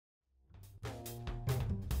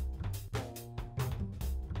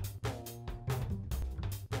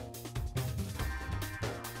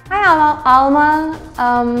Hi, I'm Alma.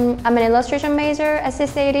 I'm an illustration major at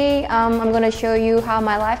CCAD. I'm going to show you how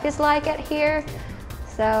my life is like at here.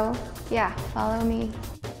 So yeah, follow me.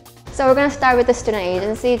 So we're going to start with the student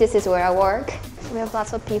agency. This is where I work. We have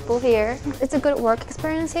lots of people here. It's a good work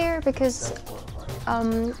experience here because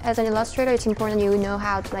as an illustrator, it's important you know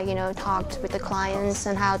how to talk with the clients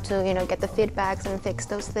and how to get the feedbacks and fix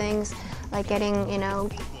those things, like getting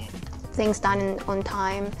things done on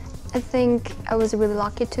time. I think I was really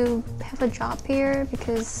lucky to have a job here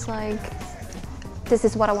because this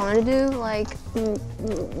is what I wanted to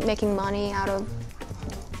do, making money out of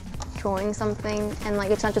drawing something, and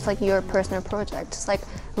it's not just your personal project, it's a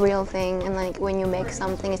real thing, and when you make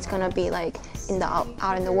something it's gonna be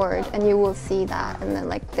out in the world, and you will see that, and then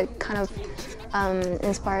that kind of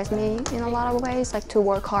inspires me in a lot of ways, to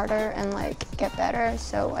work harder and get better.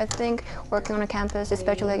 So I think working on a campus,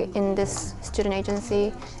 especially in this student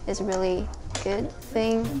agency, is a really good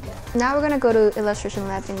thing. Now we're gonna go to illustration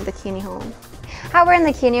lab in the Kinney Hall. How we're in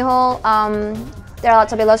the Kinney Hall, there are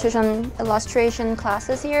lots of illustration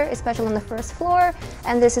classes here, especially on the first floor,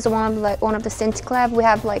 and this is one of the syntax lab. We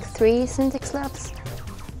have 3 syntax labs.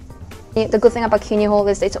 The good thing about Kinney Hall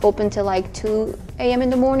is it's open till 2 a.m. in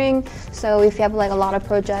the morning. So if you have a lot of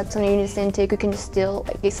projects and you need syntax, you can still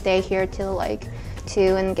stay here till 2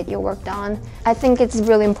 and get your work done. I think it's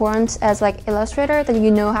really important as illustrator that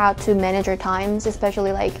you know how to manage your times,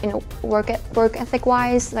 especially work ethic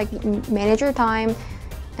wise, manage your time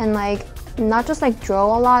and not just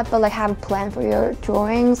draw a lot, but have a plan for your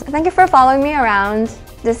drawings. Thank you for following me around.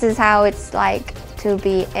 This is how it's like to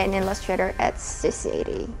be an illustrator at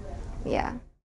CCAD. Yeah.